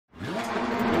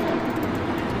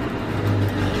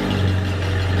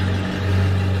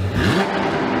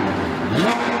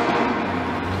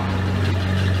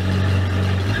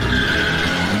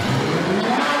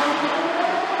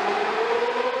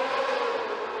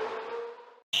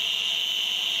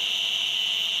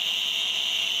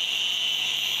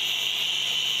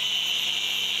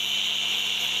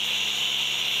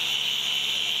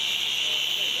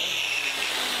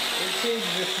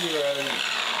you're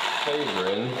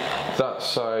favouring that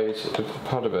side of the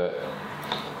pad a bit,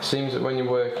 seems that when you're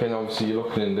working, obviously you're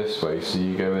looking in this way, so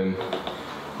you go in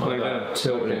like that,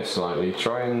 tilting it slightly.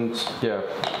 Try and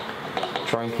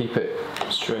keep it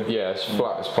straight. Yeah, as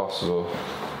flat as possible.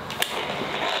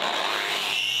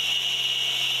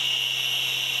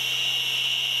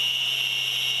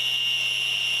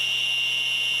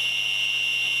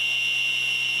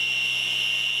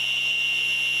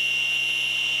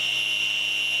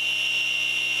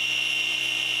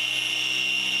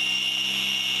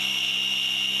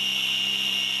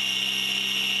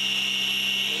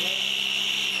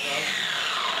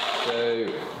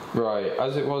 Right,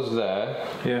 as it was there,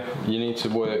 you need to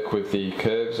work with the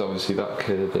curves. Obviously that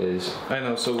curve is... I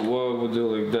know, so what would do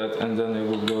like that and then it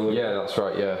would go like that? That's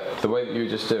right, The way that you were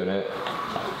just doing it,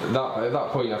 at that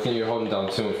point I think you were holding down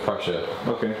too much pressure.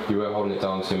 Okay. You weren't holding it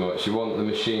down too much. You want the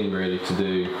machine really to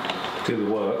do the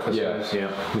work, I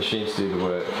suppose. Machines do the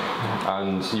work,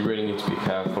 and you really need to be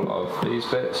careful of these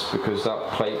bits because that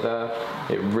plate there,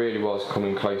 it really was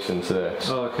coming close into this.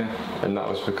 Oh, okay. And that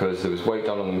was because there was weight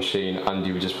down on the machine and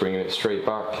you were just bringing it straight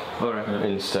back. All right.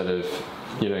 Instead of,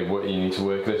 you need to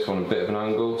work this on a bit of an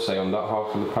angle, say on that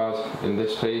half of the pad in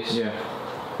this piece. Yeah.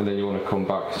 And then you want to come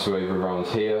back to over around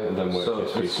here and then work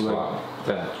this piece flat.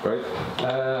 That, right?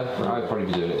 I'd probably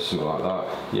be doing it something like that.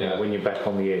 Yeah, when you're back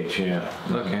on the edge,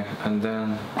 Okay, and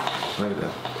then like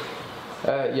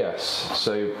that. Yes,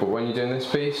 so but when you're doing this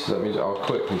piece, I'll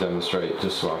quickly demonstrate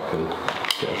just so I can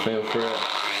get a feel for it.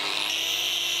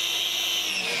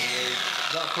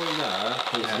 That point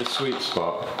there is the sweet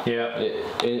spot.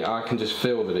 I can just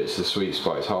feel that it's the sweet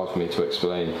spot. It's hard for me to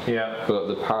explain. But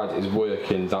the pad is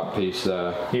working that piece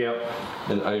there.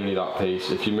 And only that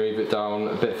piece. If you move it down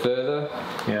a bit further,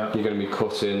 you're going to be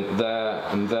cutting there,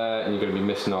 and you're going to be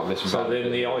missing out this. So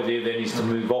then the idea then is to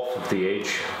move off of the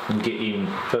edge and get in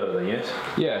further, yes?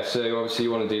 Yeah. So obviously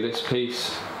you want to do this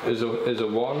piece as a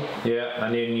one.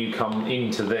 And then you come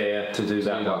into there to do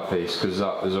that piece because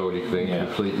that has already been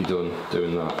completely done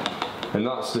doing that. And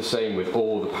that's the same with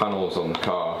all the panels on the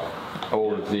car.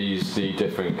 All of the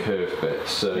different curve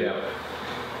bits. So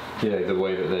the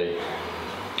way that they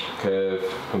curve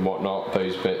and whatnot,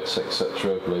 those bits,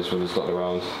 etc. Those ones dotted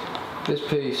around. This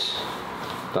piece,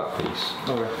 that piece.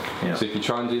 So if you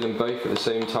try and do them both at the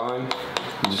same time,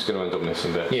 you're just going to end up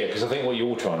missing bits. Yeah, because I think what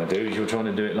you're trying to do is you're trying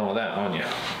to do it like that, aren't you?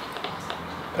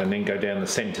 And then go down the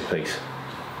centre piece.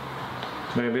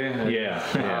 Maybe?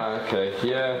 Okay,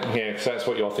 Yeah, because that's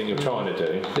what I think you're trying to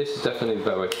do. This is definitely the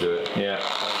better way to do it.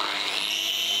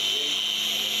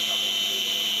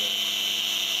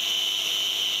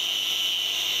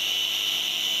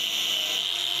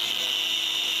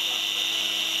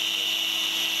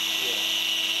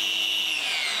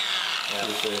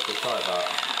 Try that.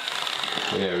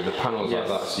 With the panels like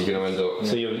that, so you're going to end up.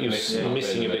 So you're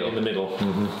missing a bit in the middle.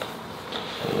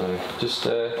 Just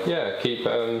keep.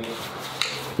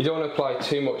 You don't want to apply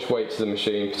too much weight to the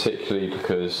machine, particularly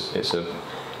because it's a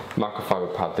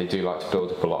microfiber pad. They do like to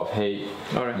build up a lot of heat.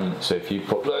 So if you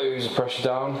put loads of pressure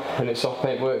down and it's soft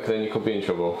paintwork, then you could be in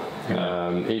trouble.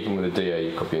 Even with a DA,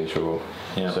 you could be in trouble.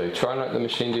 So try and let the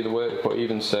machine do the work, but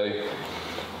even so.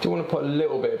 You want to put a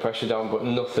little bit of pressure down, but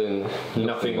nothing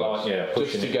like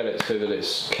just to get it so that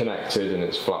it's connected and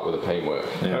it's flat with the paintwork.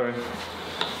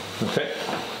 Okay.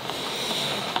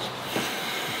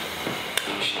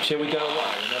 Shall we go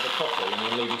away and have a coffee and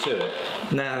then leave you to it?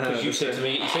 No. Because you said to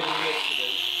me, yesterday.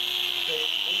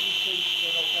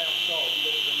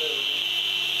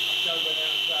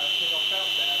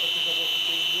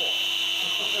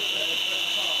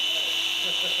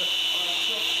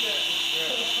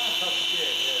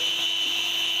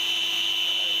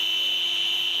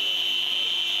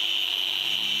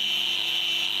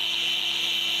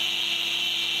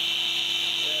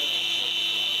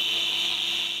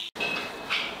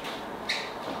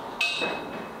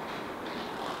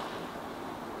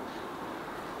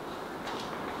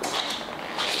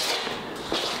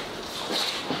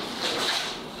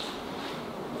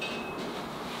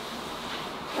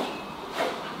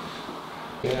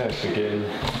 Begin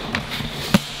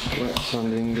wet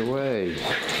sanding away.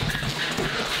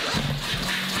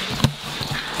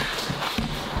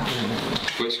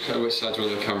 Which side do you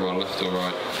want the camera on, left or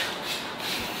right?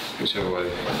 Whichever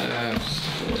way.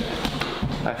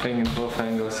 I think in both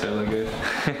angles they look good.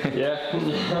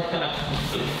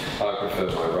 I prefer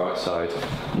my right side.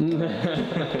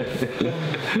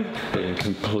 Being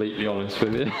completely honest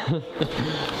with you.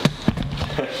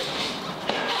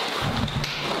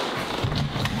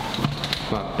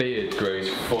 My beard grows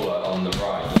fuller on the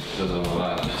right than it does on the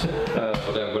left.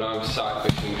 But then when I'm sat at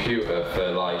the computer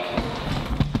for like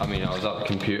I mean, I was at the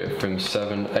computer from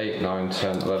 7, 8, 9,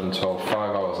 10, 11, 12, 5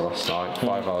 hours last night,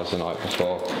 5 hours the night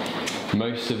before.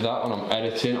 Most of that, when I'm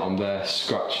editing, I'm there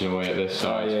scratching away at this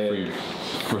side through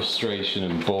frustration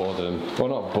and boredom. Well,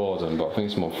 not boredom, but I think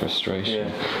it's more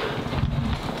frustration.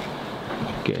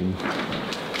 Getting.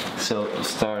 So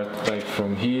start like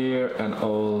from here and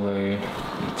all the way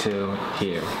till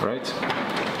here, right?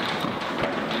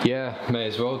 Yeah, may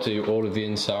as well do all of the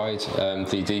inside,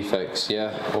 the defects,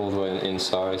 all the way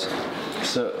inside.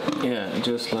 So yeah,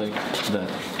 just like that.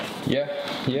 Yeah,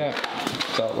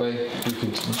 that way. You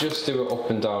can just do it up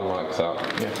and down like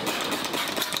that.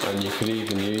 Yeah. And you could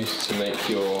even use to make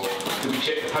your... Can we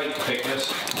check the paper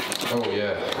thickness? Oh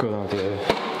yeah, good idea.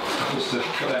 Just to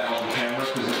put that on camera,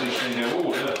 because at least they go, oh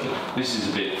look, this is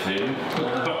a bit thin.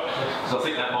 So I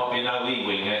think that might be an OE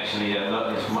wing actually,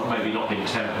 it's maybe not been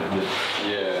tampered with.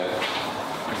 Yeah.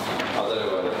 I don't know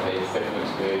where the paper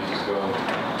thickness gauge is going.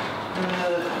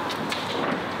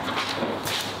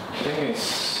 I think it's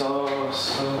somewhere.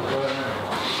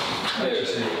 There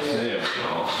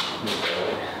we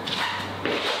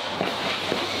go.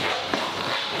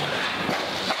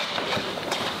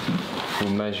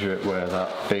 We'll measure it where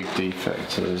that big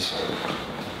defect is.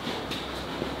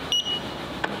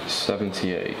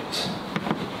 78.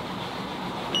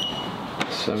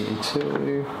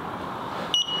 72.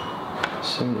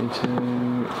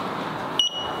 72.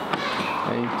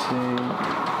 80.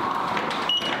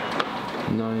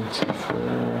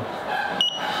 94.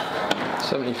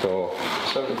 74.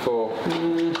 74.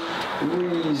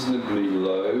 Reasonably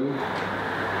low.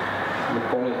 The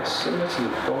bonnet, similar to the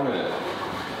bonnet.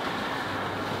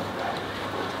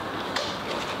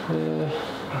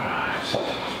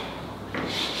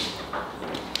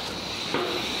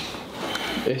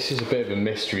 This is a bit of a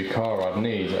mystery car. I'd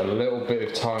need a little bit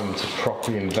of time to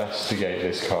properly investigate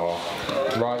this car,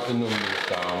 write the numbers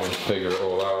down and figure it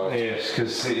all out. Yes,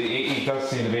 because it does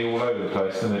seem to be all over the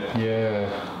place, doesn't it? Yeah.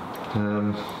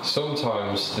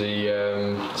 Sometimes the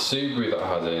Subaru that I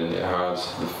had in, it had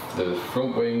the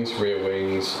front wings, rear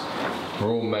wings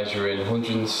were all measuring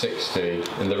 160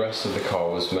 and the rest of the car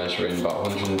was measuring about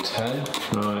 110.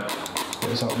 Right. It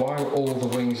was like, why are all the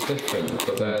wings different?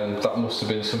 But then that must have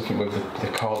been something with the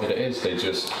car that it is. They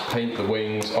just paint the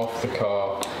wings off the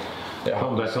car. It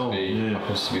happens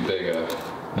to be bigger,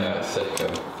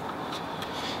 thicker.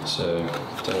 So,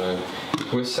 don't know.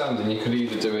 With sanding, you could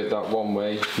either do it that one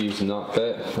way, using that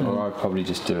bit, or I'd probably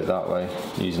just do it that way,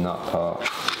 using that part.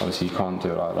 Obviously, you can't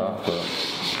do it like that, but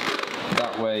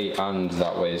that way and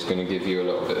that way is going to give you a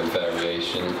little bit of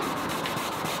variation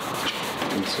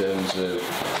in terms of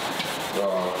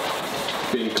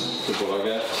being comfortable, I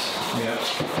guess. Yeah.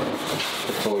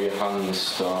 Before your hands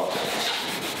start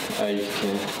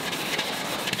aching.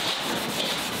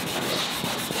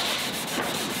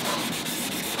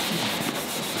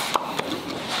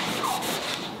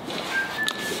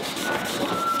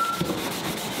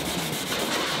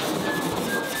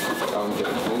 I'm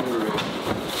getting hungry.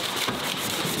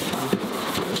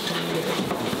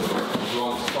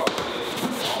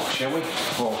 Shall we?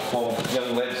 While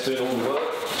young lads doing all the work.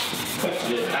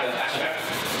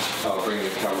 I'll bring the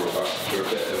camera back for a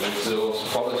bit of exhaust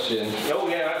polishing. Oh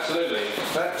yeah, absolutely.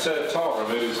 That tar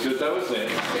remove is good though, isn't it?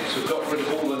 We've got rid of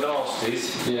all the nasties.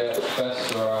 Yeah,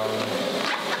 best around.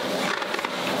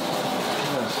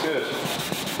 That's good.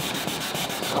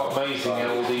 It's quite amazing how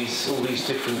all these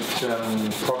different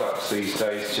products these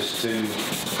days just do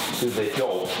their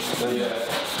job. Yeah.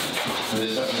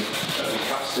 There's certainly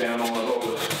cuts down on a lot of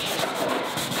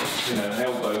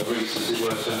elbow grease, as it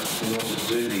were, in order to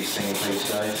do these things these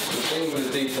days. The thing with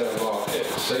the detail market,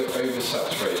 it's so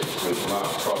oversaturated with the amount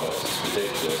of products, it's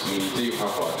ridiculous. I mean, you do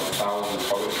have like 1,000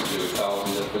 products to do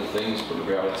 1,000 different things, but the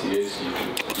reality is you can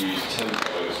use 10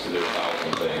 products to do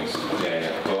 1,000 things.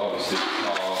 Yeah. But obviously,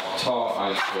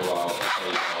 tar and all our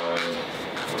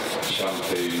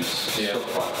shampoos,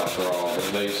 stuff like that, there are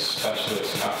those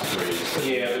specialist categories.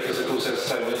 Yeah, because of course,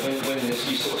 as I say, when you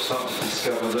sort of start to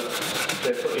discover that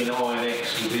they're putting Iron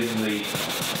X within the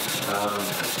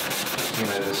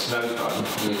snow cone,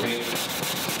 you think,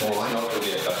 well, It's not going to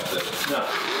be effective. no,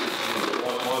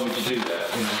 why would you do that?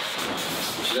 Do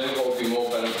you know what would be more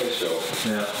beneficial?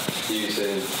 Yeah.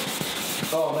 Using.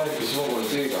 Oh no, because you won't want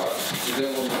to do that. You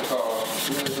don't want the car.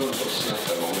 You don't want to put snow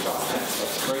cone on the back.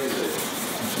 That's crazy.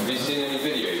 Have you seen any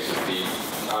videos of the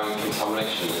iron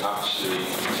contamination actually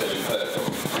turning purple?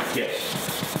 Yes.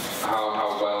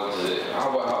 How well does it?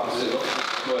 How does it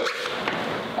look?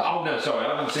 Oh Oh no, sorry,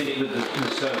 I haven't seen it with the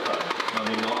surfer. I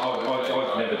mean, I've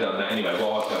never done that anyway.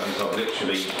 What I've done is I've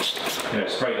literally,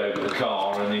 sprayed over the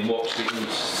car and then watched it all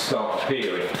start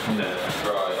appearing,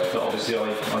 Right. But obviously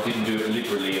I didn't do it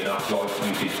liberally enough like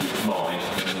you did with mine,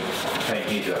 and came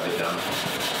here to have it done.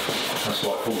 That's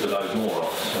why I pulled a load more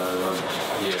off. So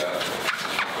yeah.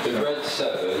 The red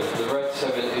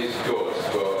 7 is good,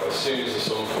 but as soon as the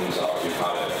sun comes out, you've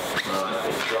had it. right.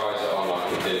 It dries it on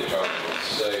like it did. It dries it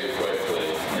so quickly.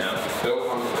 Yeah. Built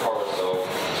on Coruscant,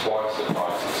 twice the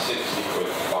price. It's 60 quid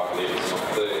for 5 litres, not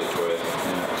 30 quid.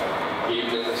 Yeah.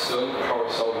 Even in the sun,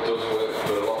 Coruscant does work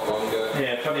for a lot longer.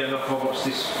 Yeah, funny enough, I watched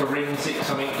this forensic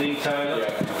something detailer,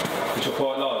 which I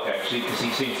quite like actually, because he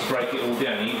seems to break it all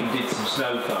down. He even did some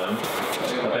snow foam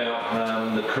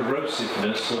about the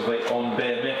corrosiveness of it on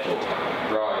bare metal.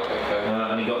 Right, okay.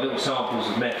 And he got little samples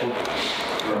of metal,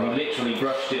 and he literally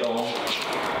brushed it on,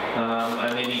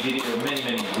 and then he did it with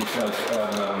many different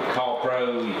Car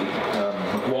Pro, he did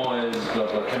Maguire's,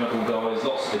 chemical guys,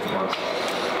 lots of different ones.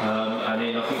 And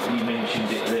then I think you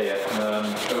mentioned it there.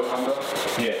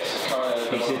 Yes.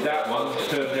 He said that one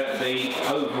turned out to be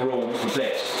overall the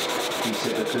best. He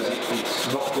said because it's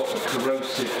not got the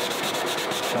corrosive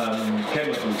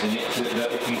chemicals in it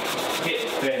that if you hit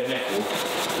bare metal,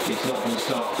 it's not going to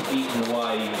start eating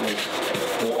away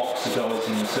or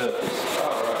oxidising the surface.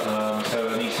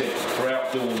 And he said for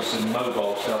outdoors and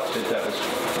mobile stuff, said that was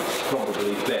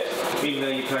probably the best. Even though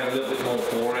you're paying a little bit more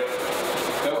for it.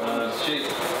 It's cheap.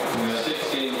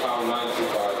 £16.95 for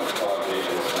 5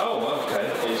 litres. Oh, okay.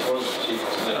 It's one of the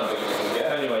cheapest things you can get.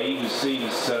 Anyway, he was saying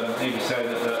that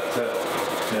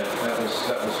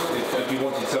if you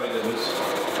wanted something that was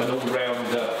an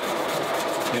all-rounder,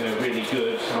 really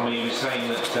good. I mean, he was saying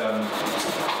that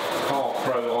Car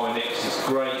Pro Inex is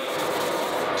great.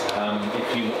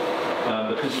 If you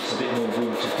because it's a bit more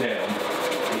watered down,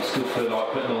 it's good for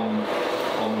like putting on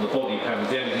the body panels.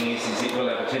 The only thing is it will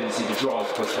have a tendency to dry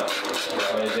quicker.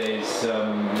 So there's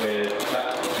where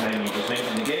that name you just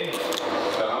mentioned again.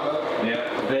 Yeah,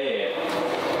 their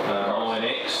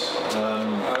Inex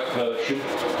version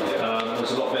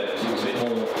was a lot better because it was a bit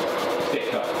more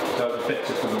thicker, so it was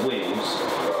better for the wheels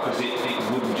because it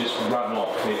wouldn't just run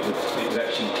off. It would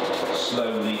actually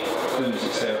slowly ooze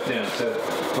itself down. So I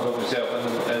thought myself, and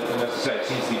as I say, it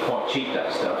seems to be quite cheap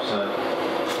that stuff. So I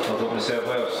thought myself,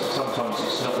 well, sometimes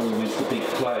it's not always the big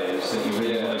players that you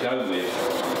really want to go with,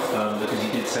 because he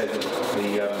did say that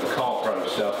the Car Pro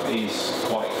stuff is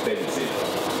quite expensive.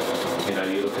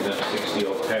 You're looking at 60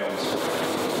 odd pounds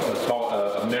for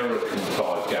American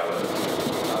 5 gallon.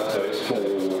 So it's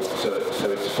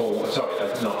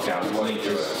not gallons,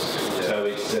 litres. So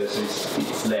it's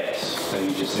less. So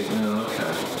you just think, oh,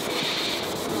 okay.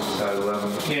 So I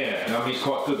mean, it's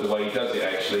quite good the way he does it.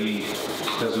 Actually, he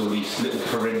does all these little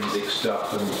forensic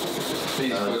stuff and.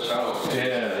 He's a good channel.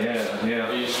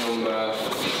 Yeah. He's number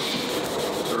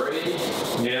 3.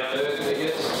 Yeah. Third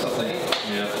biggest, I think.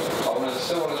 Yeah. I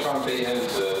still want to try and beat him to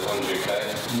 100k.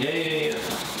 Yeah.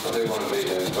 I do want to beat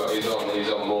him, but he's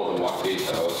on more than white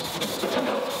details.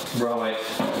 Right.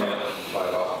 Yeah. I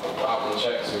haven't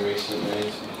checked him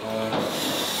recently.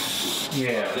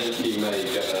 Yeah. I think he may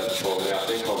get there before me. I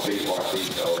think I'll beat white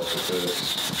details because.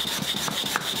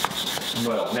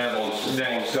 Well, now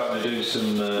you're starting to do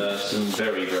some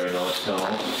very nice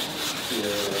cars.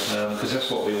 Yeah. Because that's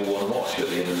what we all want to watch at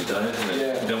the end of the day, isn't it?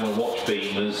 Yeah. We don't want to watch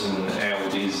Beamers and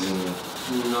Audis and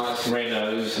nice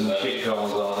Renaults and shit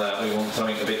cars like that. We want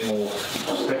something a bit more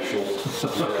special.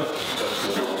 Something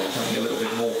a little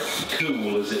bit more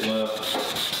cool, as it were.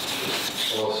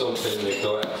 Or something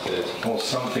neglected. Or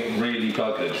something really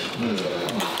buggered.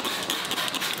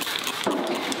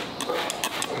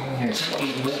 Yeah, something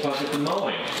even more buggered than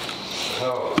mine.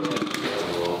 Oh.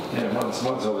 Yeah,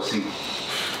 mine's obviously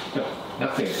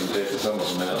nothing compared to some of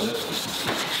them out there.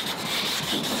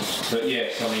 But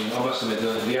yes, I mean, I must admit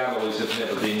the alloys have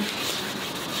never been.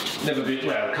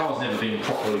 Well, the car's never been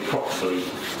properly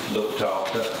looked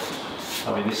after.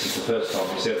 I mean, this is the first time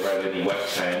it's ever had any wet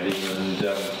sanding and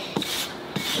the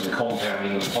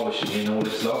compounding and polishing in all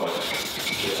its life.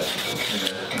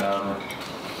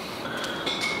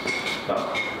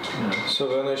 So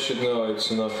then I should know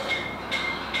it's enough.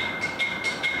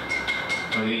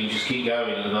 I think you just keep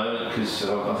going at the moment because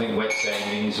I think wet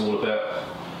sanding is all about,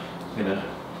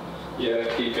 Yeah,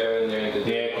 keep going. Yeah, because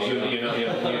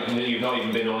you've not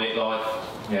even been on it like.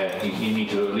 Yeah, you need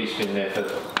to have at least been there for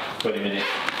 20 minutes.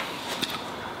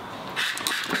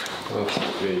 Oh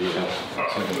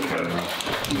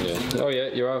yeah,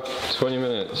 you have 20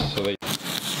 minutes. So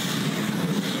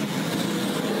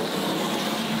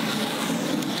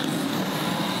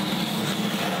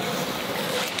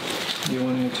You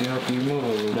want me to to help you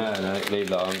move? No, leave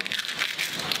that on.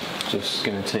 Just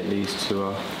going to take these two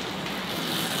off.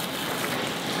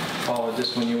 Oh,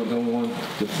 this one you don't want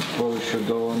the polish to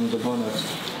go on the bonnet?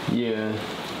 Yeah.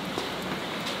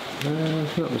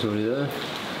 That was already there.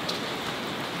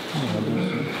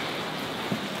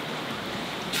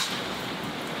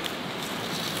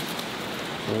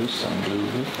 There's some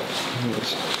blue.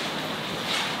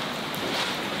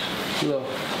 Look.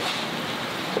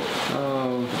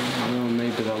 Oh, well,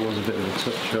 maybe that was a bit of a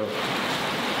touch-up.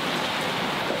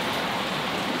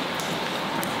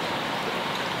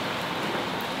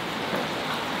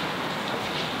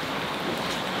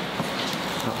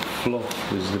 That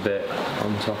fluff was the bit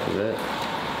on top of it.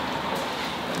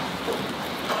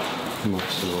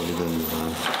 Must have already done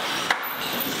that.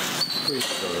 Pretty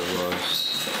sure it was.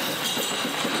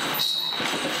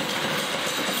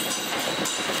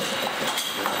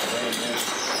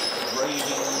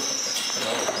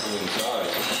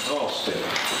 Oh, still.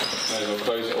 May as well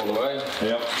close it all the way.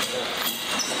 Yep.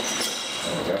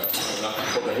 There we go. I'm going to have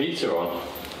to put the heater on.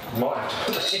 Might have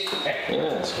to put the heater on.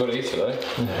 Yeah, it's a good heater though.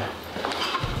 Yeah.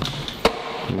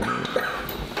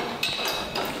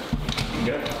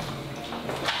 Go.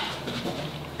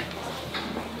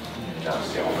 That's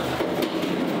the old one.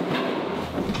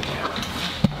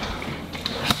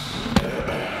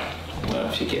 Well,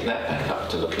 if you get that back up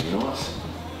to looking nice,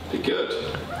 be good.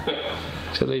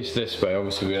 So at least this way,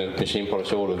 obviously we're going to machine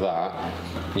polish all of that.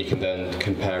 You can then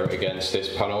compare it against this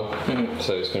panel.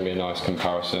 So it's going to be a nice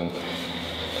comparison.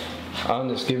 And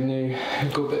it's giving you a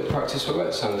good bit of practice for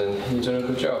wet sanding. You're doing a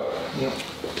good job. Yep.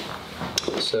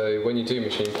 So when you do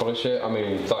machine polish it, I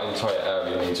mean that entire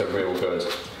area needs a real good.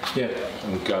 Yeah.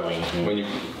 I'm going. When you,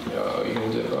 oh, you're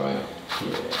going to do it right.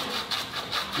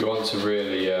 Yeah. You want to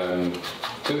really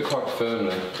do it quite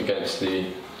firmly against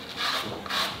the.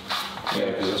 Yeah,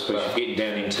 because I suppose you're getting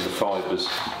down into the fibres.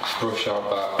 Brush out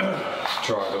that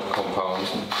dried up compound.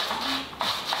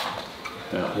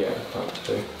 Yeah, that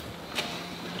too.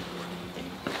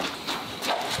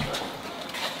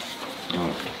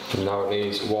 And now it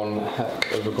needs one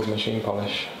heck of a good machine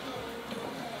polish.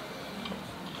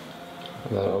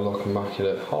 And then it'll look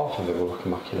immaculate. Half of it will look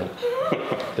immaculate.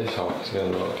 This half is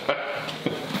going to look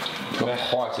not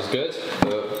quite as good,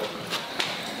 but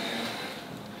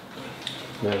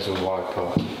there's a wipe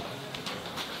off.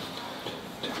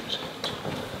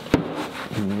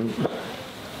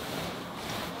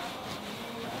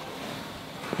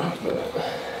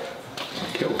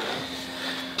 Cool.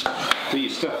 Do your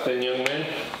stuff then, young man.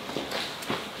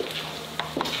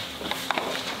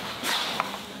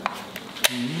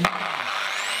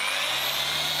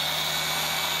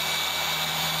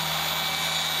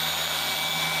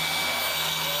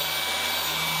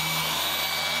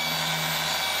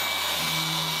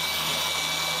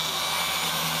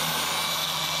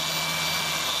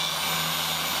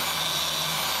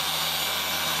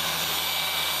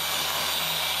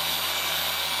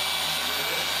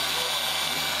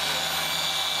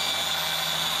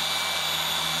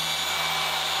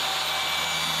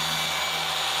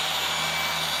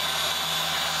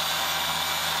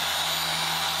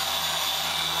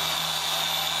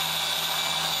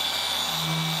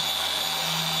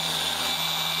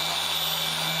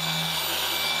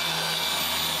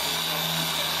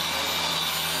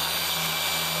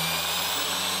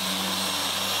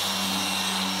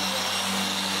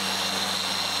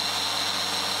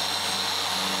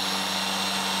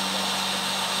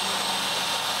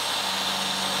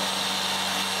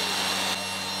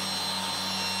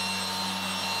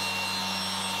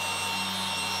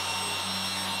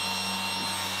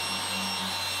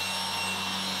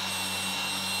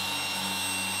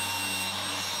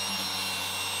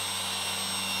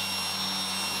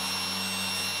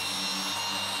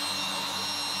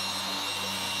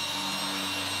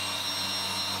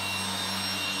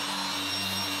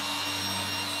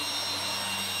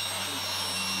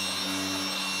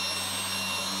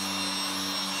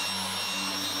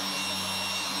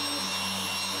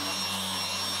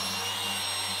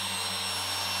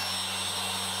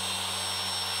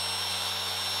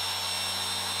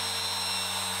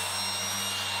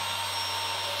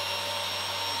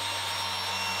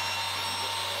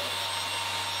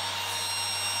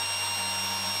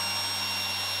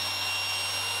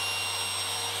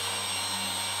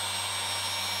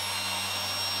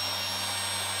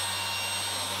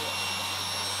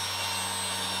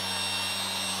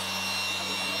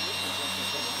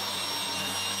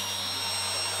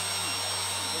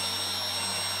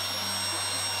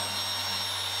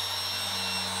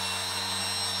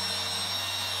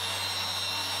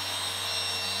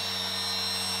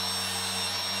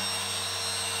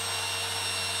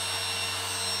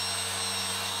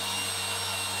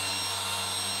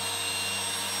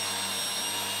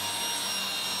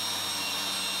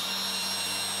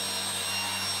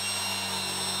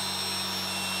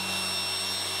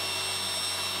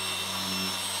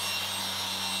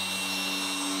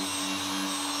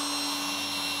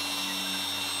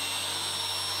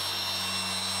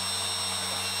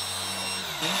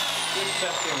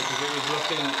 checking because it was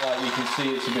looking like you can see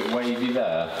it's a bit wavy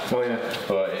there. Oh yeah.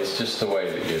 But it's just the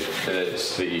way that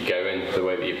you go in, the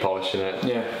way that you're polishing it.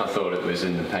 Yeah. I thought it was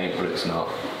in the paint, but it's not.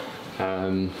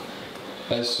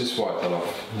 Let's just wipe that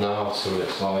off now, see what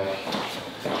it's like.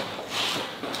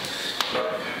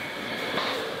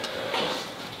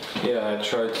 Yeah, I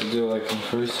tried to do like in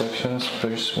 3 sections,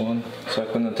 first one,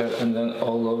 second and third, and then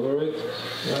all over it.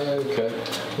 Okay.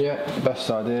 Yeah, best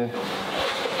idea.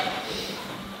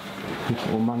 Make it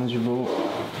all manageable.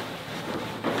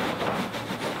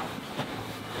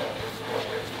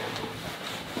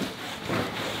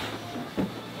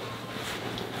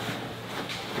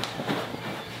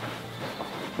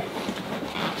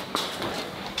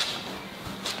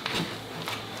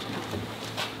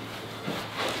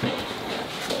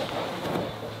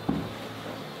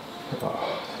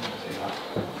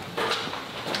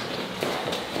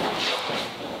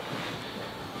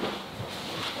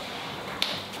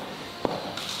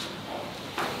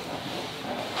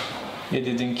 It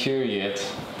didn't cure yet,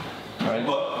 right?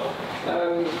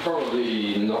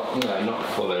 Probably not. No, not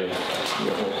fully. I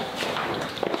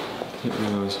didn't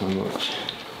realise how much.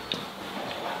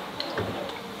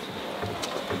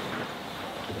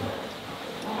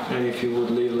 And if you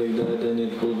would leave like that, then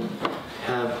it would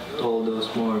have all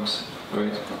those marks,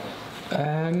 right?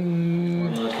 Or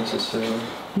not necessarily.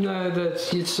 No,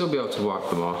 you'd still be able to wipe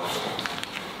them off.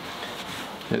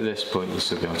 At this point, you'd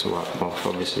still be able to wipe them off.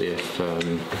 Obviously, if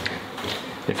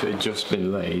it had just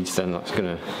been laid, then that's going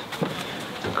to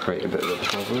create a bit of a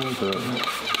problem. But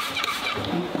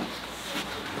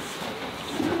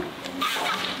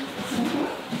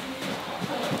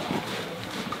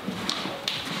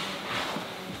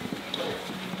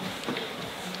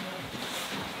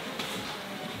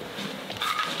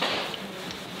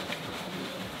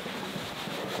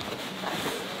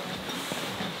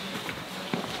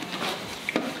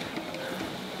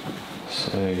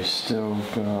so you've still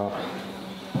got.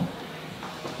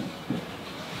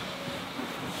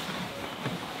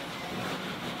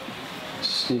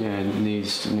 Yeah, it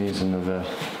needs another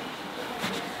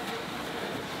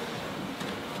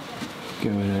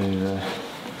going over.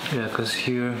 Yeah, because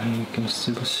here you can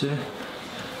still see.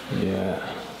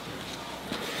 Yeah.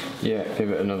 Yeah,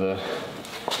 give it another.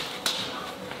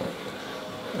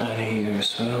 And here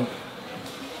as well.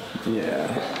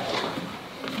 Yeah.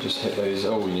 Just hit those.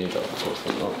 Oh, we need that before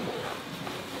thing up.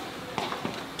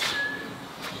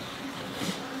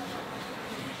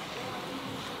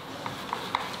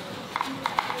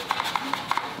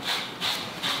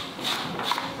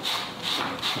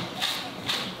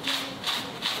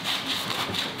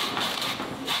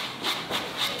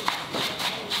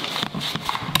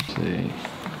 See.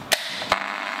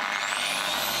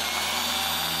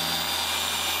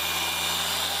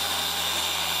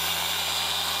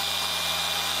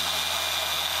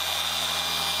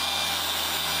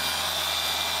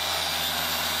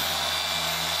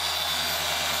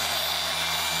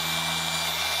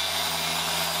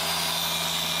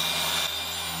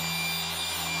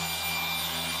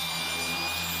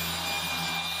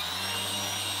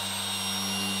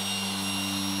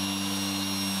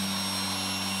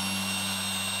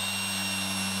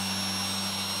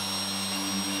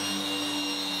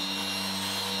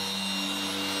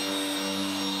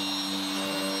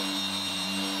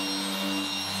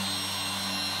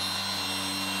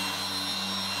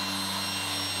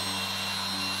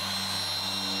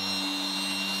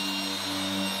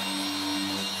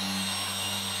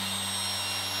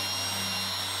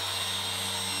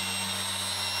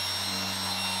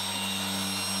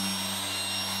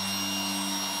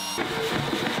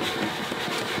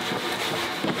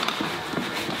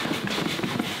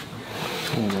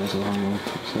 Oh, there's a long one.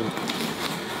 So,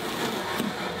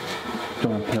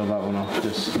 don't want to peel that one off,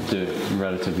 just do it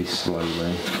relatively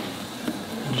slowly.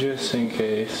 Just in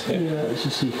case. Yeah, it's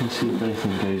just so you can see if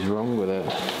anything goes wrong with it.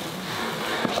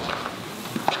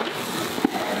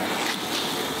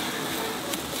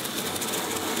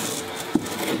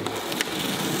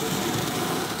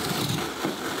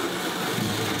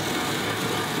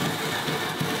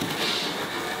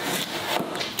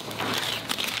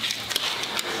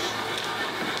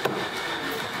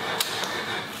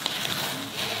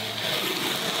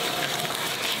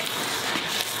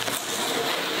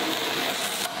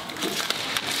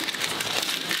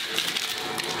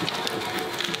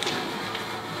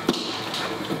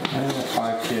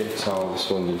 IKEA tile, this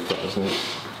one you've got, isn't it?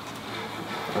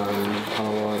 Kind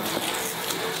of like